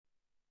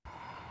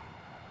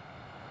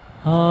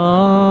I'm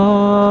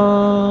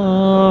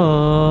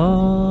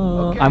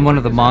one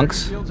of the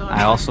monks.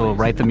 I also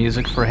write the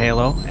music for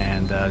Halo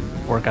and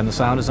work on the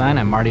sound design.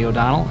 I'm Marty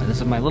O'Donnell, and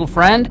this is my little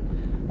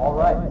friend. All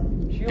right.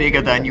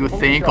 Bigger than you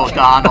think,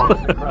 O'Donnell.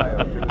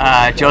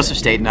 Joseph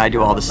State and I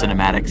do all the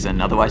cinematics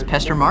and otherwise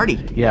pester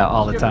Marty. Yeah,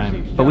 all the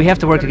time. But we have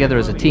to work together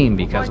as a team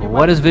because, well,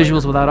 what is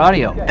visuals without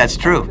audio? That's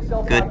true.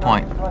 Good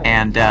point.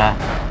 And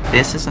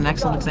this is an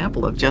excellent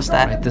example of just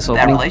that, right,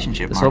 that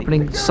relationship, This Marty.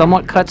 opening,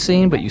 somewhat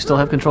cutscene, but you still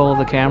have control of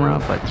the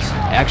camera, but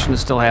action is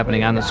still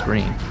happening on the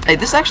screen. Hey,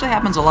 this actually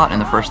happens a lot in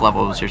the first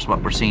levels. Here's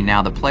what we're seeing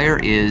now. The player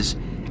is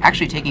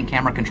actually taking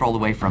camera control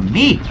away from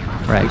me,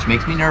 right, which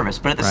makes me nervous.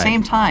 But at the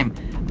same time,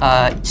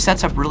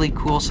 sets up really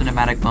cool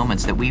cinematic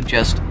moments that we've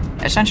just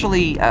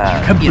essentially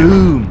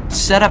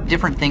set up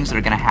different things that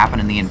are going to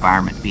happen in the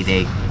environment, be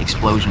they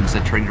explosions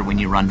that trigger when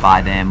you run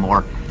by them,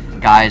 or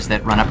guys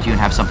that run up to you and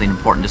have something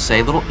important to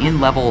say, little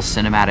in-level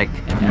cinematic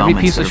moments. Every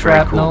piece that of are very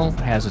shrapnel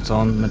cool. has its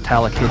own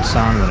metallic hit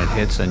sound when it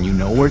hits, and you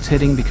know where it's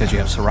hitting because you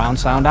have surround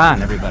sound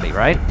on, everybody,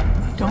 right?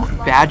 Don't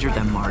badger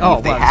them, Marty. Oh,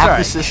 if they well, have sorry.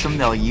 the system,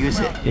 they'll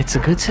use it. It's a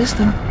good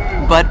system.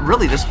 But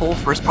really, this whole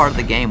first part of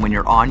the game, when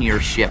you're on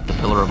your ship, the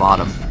Pillar of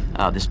Autumn,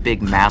 this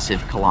big,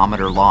 massive,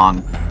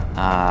 kilometer-long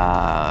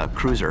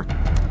cruiser,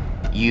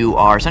 you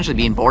are essentially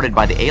being boarded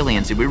by the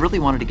aliens, and we really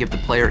wanted to give the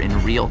player in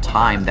real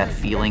time that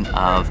feeling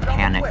of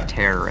panic,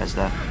 terror, as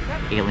the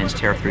aliens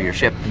tear through your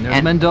ship. And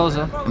there's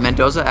Mendoza.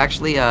 Mendoza,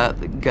 actually,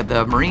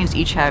 the Marines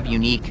each have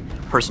unique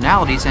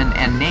personalities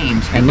and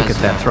names. And look at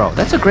that throw.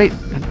 That's a great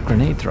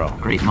grenade throw.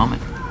 Great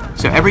moment.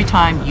 So every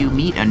time you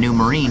meet a new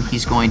Marine,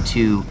 he's going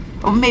to,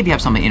 well, maybe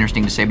have something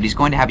interesting to say, but he's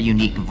going to have a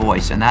unique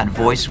voice, and that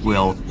voice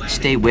will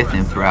stay with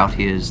him throughout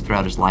his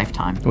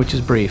lifetime. Which is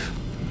brief.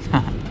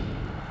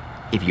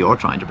 If you're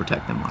trying to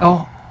protect them. Marty.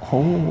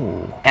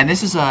 Oh. And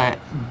this is a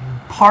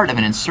part of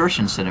an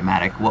insertion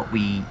cinematic, what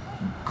we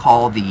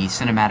call the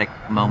cinematic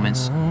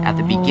moments at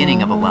the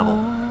beginning of a level,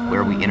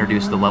 where we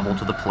introduce the level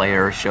to the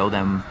player, show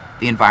them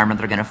the environment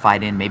they're going to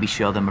fight in, maybe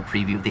show them a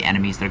preview of the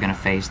enemies they're going to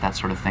face, that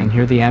sort of thing. And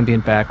hear the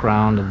ambient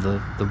background of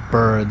the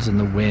birds and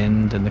the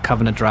wind and the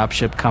Covenant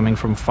dropship coming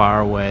from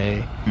far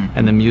away,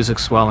 and the music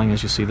swelling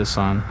as you see the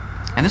sun.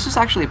 And this is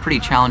actually a pretty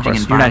challenging Of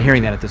course, environment. you're not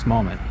hearing that at this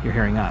moment. You're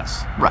hearing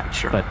us. Right,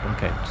 sure. But,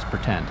 okay, just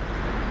pretend.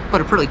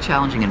 But a pretty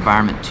challenging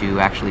environment to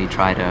actually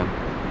try to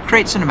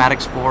create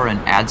cinematics for and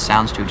add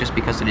sounds to, just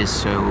because it is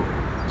so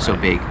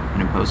big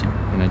and imposing.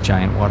 And a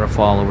giant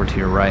waterfall over to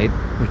your right,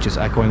 which is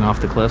echoing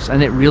off the cliffs.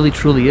 And it really,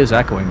 truly is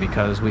echoing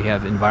because we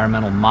have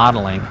environmental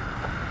modeling,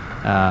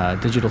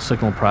 digital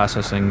signal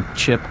processing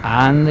chip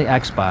on the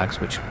Xbox,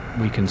 which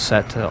we can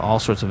set to all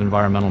sorts of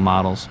environmental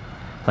models.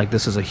 Like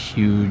this is a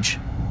huge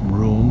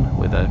room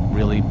with a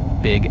really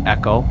big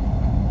echo.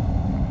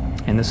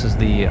 And this is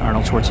the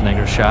Arnold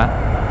Schwarzenegger shot.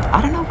 I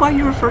don't know why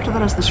you refer to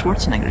that as the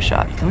Schwarzenegger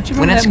shot. Don't you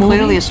know when that it's movie?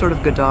 Clearly a sort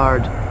of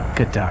Godard.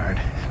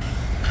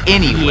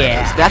 Anyways,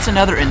 Yeah. that's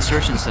another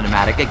insertion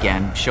cinematic,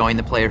 again, showing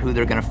the player who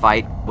they're going to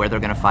fight, where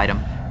they're going to fight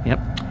them. Yep.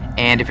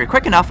 And if you're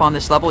quick enough on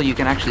this level, you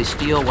can actually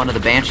steal one of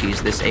the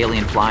Banshees, this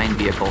alien flying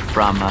vehicle,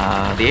 from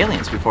the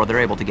aliens before they're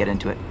able to get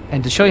into it.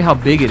 And to show you how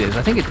big it is,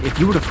 I think if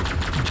you were to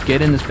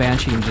get in this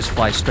Banshee and just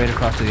fly straight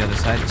across to the other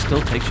side, it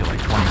still takes you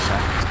like 20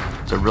 seconds.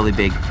 It's a really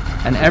big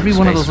And every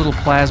one of those space.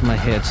 little plasma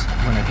hits,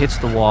 when it hits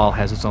the wall,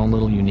 has its own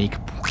little unique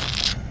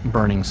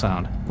burning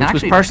sound. Which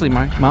Actually- was partially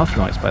my mouth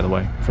noise, by the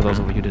way, for those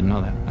of you who didn't know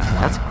that.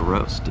 That's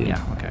gross, dude.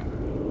 Yeah, okay.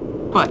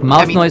 But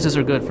Mouth I mean, noises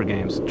are good for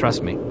games,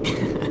 trust me.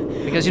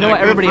 Because you know what,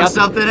 they're good everybody for else...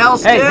 something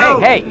else, hey, too.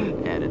 hey!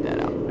 Edit that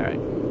out. All right.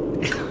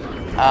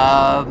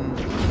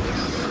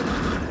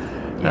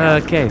 Yeah.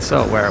 Okay,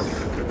 so where are we?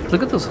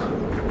 Look at those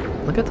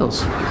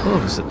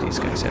hooves that these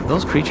guys have.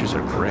 Those creatures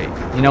are great.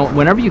 You know,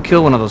 whenever you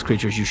kill one of those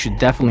creatures, you should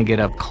definitely get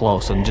up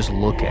close and just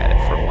look at it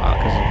for a while,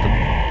 because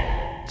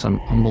it's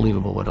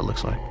unbelievable what it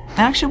looks like.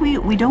 Actually,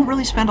 we don't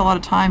really spend a lot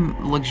of time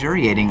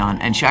luxuriating on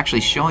and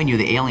actually showing you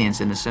the aliens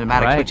in the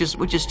cinematics, Right.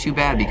 which is too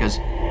bad, because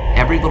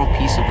every little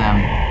piece of them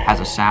has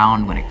a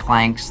sound when it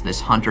clanks. This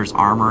hunter's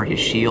armor, his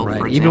shield, for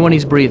example. Even when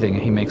he's breathing,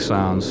 he makes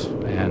sounds,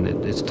 and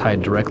it's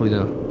tied directly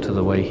to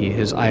the way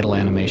his idle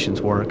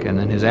animations work, and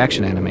then his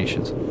action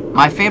animations.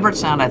 My favorite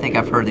sound I think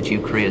I've heard that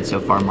you've created so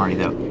far, Marty,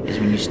 though, is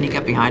when you sneak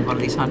up behind one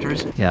of these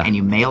hunters and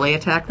you melee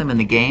attack them in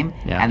the game,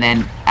 and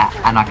then,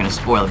 I'm not going to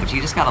spoil it, but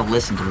you just got to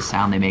listen to the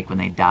sound they make when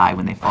they die,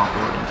 when they fall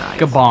forward and die.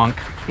 Kabonk.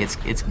 It's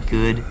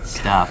good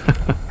stuff.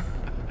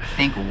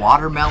 Think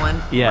watermelon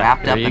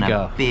wrapped up in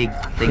a big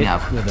thing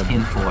of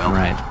tinfoil.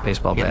 Right,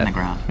 baseball bat. In the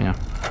ground. Yeah.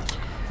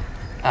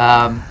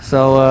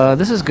 So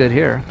this is good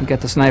here. We got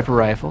the sniper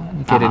rifle.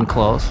 You get in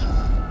close.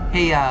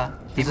 Hey, does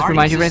this Marty,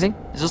 remind you of anything?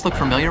 Does this look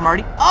familiar,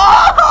 Marty?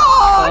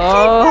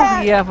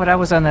 Oh, yeah, but I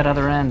was on that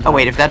other end. Oh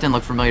wait, if that didn't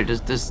look familiar,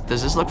 does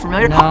this look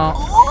familiar? No.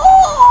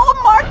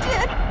 Oh,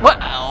 Martin! What?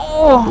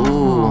 Oh.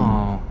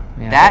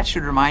 Ooh. Yeah, that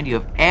should remind you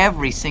of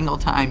every single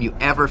time you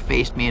ever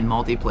faced me in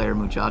multiplayer,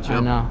 muchacho. I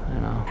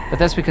know. But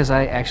that's because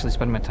I actually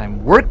spend my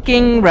time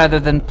working rather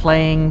than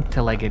playing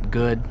till I get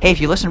good. Hey,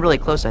 if you listen really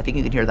close, I think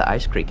you can hear the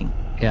ice creaking.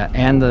 Yeah,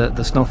 and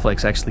the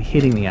snowflakes actually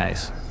hitting the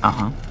ice.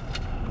 Uh-huh.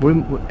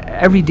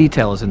 Every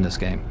detail is in this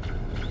game.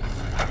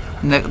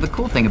 And the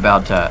cool thing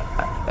about,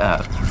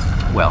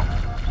 well,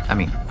 I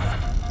mean,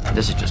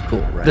 this is just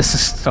cool, right? This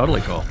is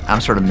totally cool. I'm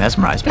sort of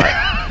mesmerized by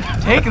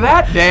it. Take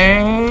that,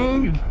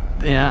 dang!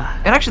 Yeah.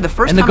 And actually, the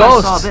first And the time I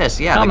ghosts saw this,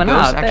 the coming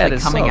ghosts out, that actually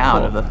is coming so out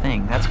cool. of the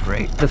thing. That's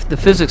great. The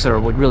physics are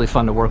really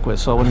fun to work with.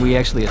 So when we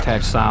actually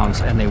attach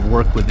sounds and they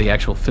work with the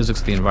actual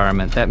physics of the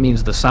environment, that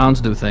means the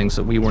sounds do things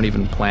that we weren't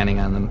even planning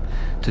on them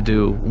to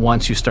do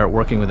once you start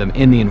working with them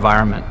in the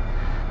environment.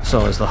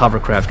 So as the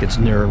hovercraft gets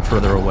nearer and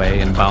further away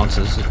and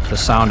bounces, the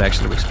sound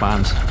actually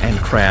responds. And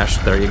crash,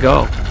 there you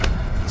go.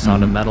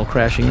 Sound of metal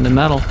crashing into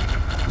metal.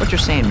 What you're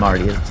saying,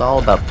 Marty, is it's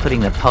all about putting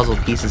the puzzle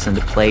pieces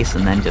into place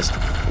and then just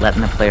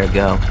letting the player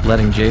go.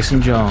 Letting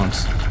Jason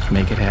Jones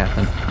make it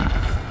happen.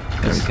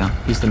 There you go.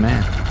 He's the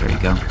man. There you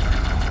go.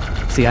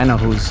 See, I know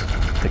who's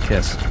the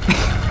kiss.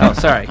 Oh,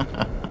 sorry.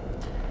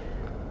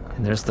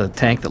 And there's the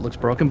tank that looks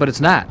broken, but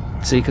it's not.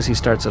 See, because he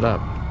starts it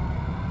up.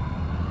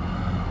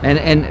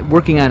 And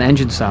working on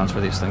engine sounds for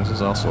these things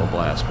is also a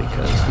blast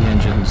because the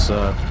engines,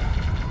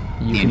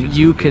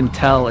 you can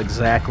tell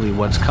exactly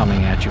what's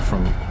coming at you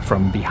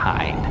from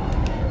behind.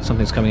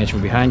 Something's coming at you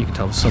from behind. You can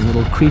tell some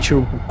little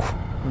creature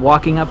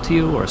walking up to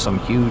you or some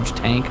huge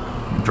tank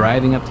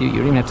driving up to you. You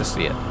don't even have to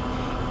see it.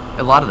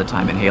 A lot of the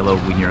time in Halo,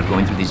 when you're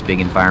going through these big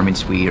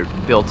environments, we are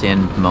built-in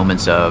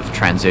moments of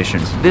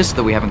transitions. This,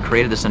 though we haven't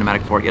created the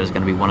cinematic for it yet, is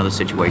going to be one of those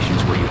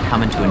situations where you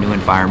come into a new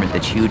environment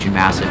that's huge and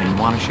massive, and you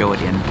want to show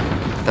it in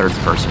third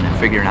person and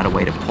figuring out a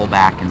way to pull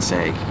back and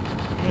say,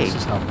 hey, This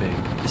is how big.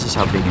 this is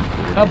how big and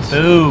cool it is.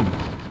 Kaboom!